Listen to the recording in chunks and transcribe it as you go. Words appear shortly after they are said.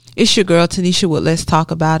It's your girl Tanesha with Let's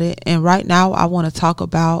Talk About It. And right now I want to talk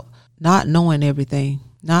about not knowing everything,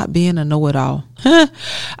 not being a know-it-all.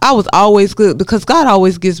 I was always good because God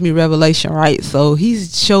always gives me revelation, right? So he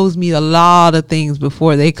shows me a lot of things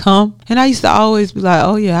before they come. And I used to always be like,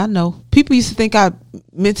 oh yeah, I know. People used to think I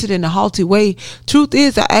meant it in a halty way. Truth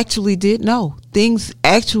is, I actually did know. Things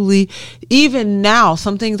actually, even now,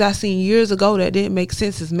 some things I seen years ago that didn't make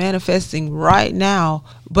sense is manifesting right now.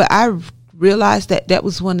 But I realized that that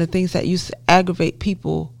was one of the things that used to aggravate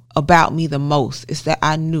people about me the most, is that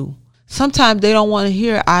I knew. Sometimes they don't want to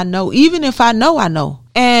hear I know. Even if I know, I know.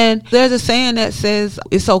 And there's a saying that says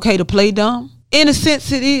it's okay to play dumb. In a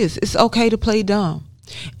sense, it is. It's okay to play dumb.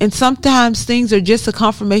 And sometimes things are just a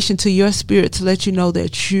confirmation to your spirit to let you know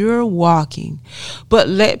that you're walking. But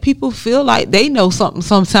let people feel like they know something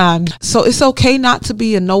sometimes. So it's okay not to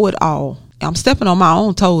be a know-it-all. I'm stepping on my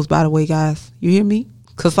own toes, by the way, guys. You hear me?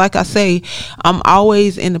 Because like I say, I'm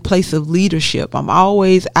always in the place of leadership. I'm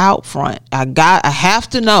always out front. I have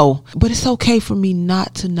to know, but it's okay for me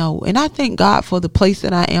not to know. And I thank God for the place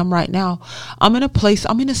that I am right now. I'm in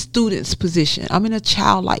a student's position. I'm in a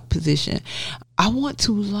childlike position. I want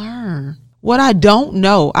to learn what I don't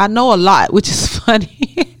know. I know a lot, which is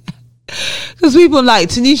funny. Because people are like,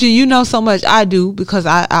 Tanesha, you know so much. I do, because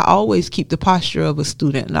I always keep the posture of a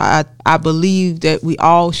student. I believe that we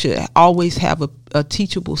all should always have a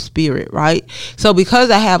teachable spirit, right? So because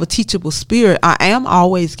I have a teachable spirit, I am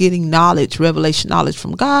always getting knowledge, revelation knowledge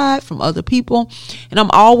from God, from other people. And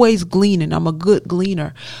I'm always gleaning. I'm a good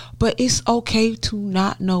gleaner. But it's okay to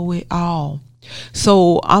not know it all.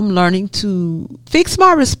 So I'm learning to fix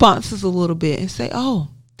my responses a little bit and say, oh,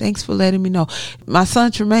 thanks for letting me know. My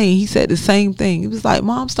son Tremaine, he said the same thing. He was like,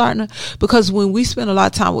 Mom, because when we spend a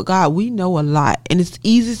lot of time with God, we know a lot. And it's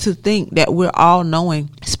easy to think that we're all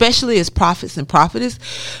knowing, especially as prophets and prophetess.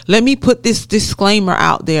 Let me put this disclaimer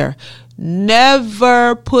out there.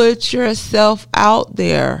 Never put yourself out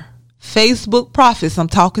there. Facebook prophets, I'm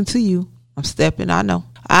talking to you. I'm stepping. I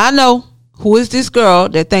know. Who is this girl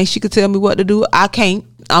that thinks she could tell me what to do? I can't.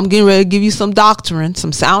 I'm getting ready to give you some doctrine,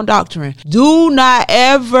 some sound doctrine. Do not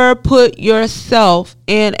ever put yourself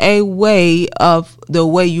in a way of the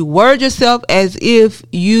way you word yourself as if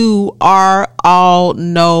you are all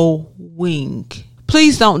knowing.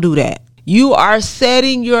 Please don't do that. You are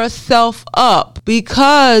setting yourself up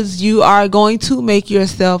because you are going to make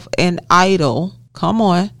yourself an idol. Come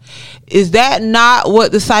on. Is that not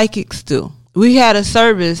what the psychics do? We had a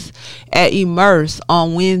service at Immerse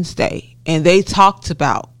on Wednesday, and they talked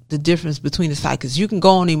about the difference between the psychics. You can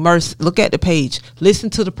go on Immerse, look at the page, listen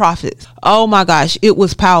to the prophets. Oh my gosh, it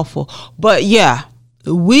was powerful. But yeah,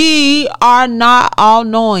 we are not all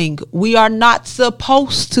knowing. We are not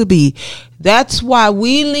supposed to be. That's why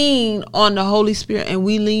we lean on the Holy Spirit and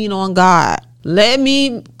we lean on God. Let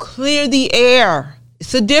me clear the air.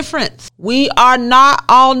 It's a difference. We are not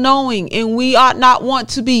all knowing, and we ought not want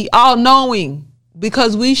to be all knowing,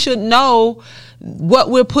 because we should know what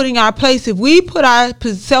we're putting our place. If we put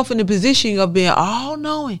ourselves in the position of being all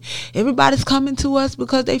knowing, everybody's coming to us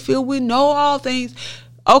because they feel we know all things.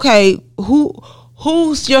 Okay,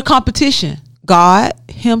 who's your competition? God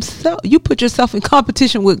himself. You put yourself in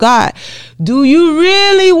competition with God. Do you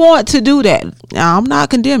really want to do that? Now, I'm not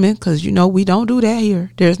condemning, because we don't do that here.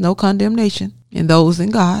 There's no condemnation in those in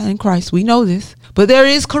God and Christ. We know this, but there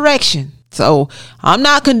is correction. So I'm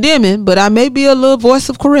not condemning, but I may be a little voice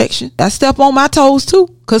of correction. I step on my toes too,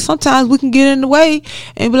 because sometimes we can get in the way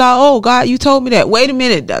and be like, oh God, you told me that. Wait a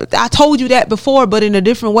minute. I told you that before, but in a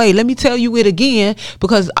different way. Let me tell you it again,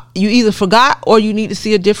 because you either forgot or you need to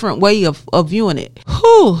see a different way of viewing it.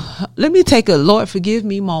 Whew. Let me take a Lord forgive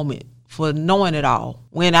me moment for knowing it all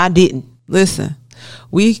when I didn't. Listen,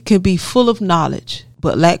 we can be full of knowledge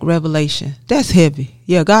but lack revelation. That's heavy.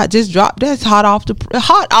 Yeah, God just dropped. That's hot off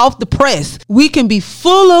the press. We can be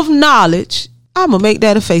full of knowledge. I'm going to make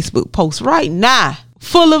that a Facebook post right now.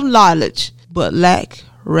 Full of knowledge, but lack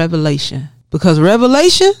revelation. Because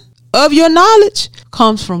revelation of your knowledge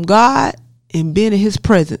comes from God and being in his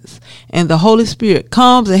presence. And the Holy Spirit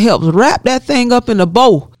comes and helps wrap that thing up in a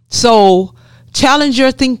bow. So challenge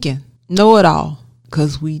your thinking. Know it all.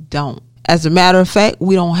 Because we don't. As a matter of fact,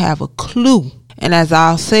 we don't have a clue. And as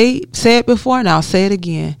I'll say it before, and I'll say it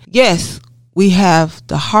again. Yes, we have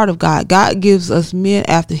the heart of God. God gives us men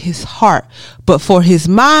after his heart. But for his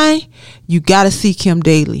mind, you got to seek him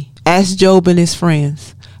daily. Ask Job and his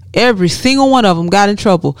friends. Every single one of them got in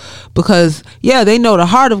trouble because, yeah, they know the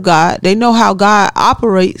heart of God. They know how God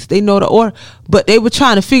operates. They know the order. But they were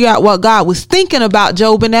trying to figure out what God was thinking about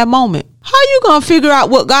Job in that moment. How you going to figure out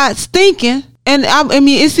what God's thinking? And I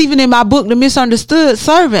mean, it's even in my book, The Misunderstood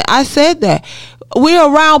Servant. I said that. we're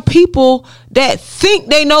around people that think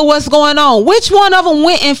they know what's going on. Which one of them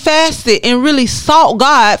went and fasted and really sought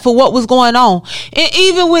God for what was going on? And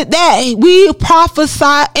even with that, we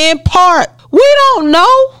prophesy in part. We don't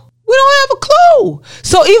know. We don't have a clue.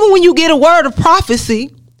 So even when you get a word of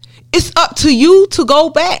prophecy, it's up to you to go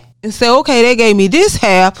back and say, okay, they gave me this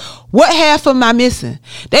half. What half am I missing?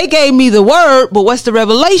 They gave me the word, but what's the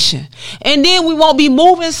revelation? And then we won't be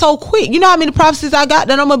moving so quick. You know how many prophecies I got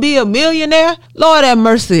that I'm going to be a millionaire? Lord have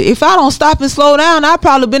mercy. If I don't stop and slow down, I've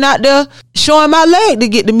probably been out there showing my leg to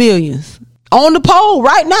get the millions. On the pole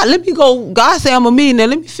right now. Let me go. God say I'm a millionaire.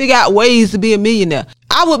 Let me figure out ways to be a millionaire.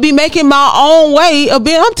 I would be making my own way of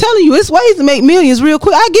being. I'm telling you, it's ways to make millions real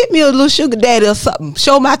quick. I get me a little sugar daddy or something.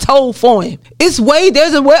 Show my toe for him. There's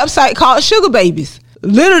a website called Sugar Babies.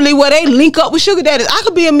 Literally where they link up with sugar daddies. I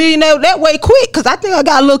could be a millionaire that way quick because I think I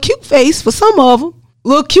got a little cute face for some of them.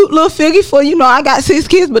 Little cute little figure for, I got 6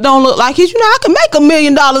 kids but don't look like his. I can make $1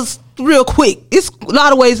 million real quick. It's a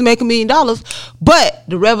lot of ways to make $1 million. But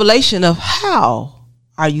the revelation of how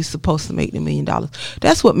are you supposed to make the $1 million?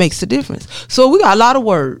 That's what makes the difference. So we got a lot of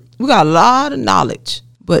word. We got a lot of knowledge,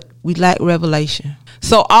 but we lack revelation.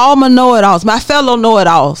 So all my know-it-alls, my fellow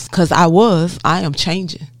know-it-alls, because I am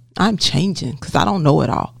changing. I'm changing because I don't know it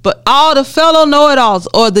all. But all the fellow know-it-alls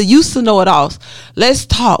or the used to know-it-alls, let's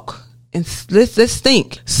talk and let's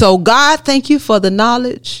think. So God, thank you for the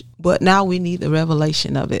knowledge, but now we need the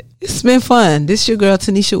revelation of it. It's been fun. This is your girl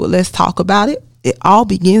Tanesha with Let's Talk About It. It all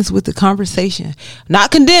begins with the conversation.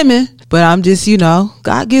 Not condemning, but I'm just,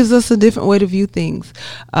 God gives us a different way to view things.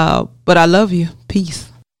 But I love you. Peace.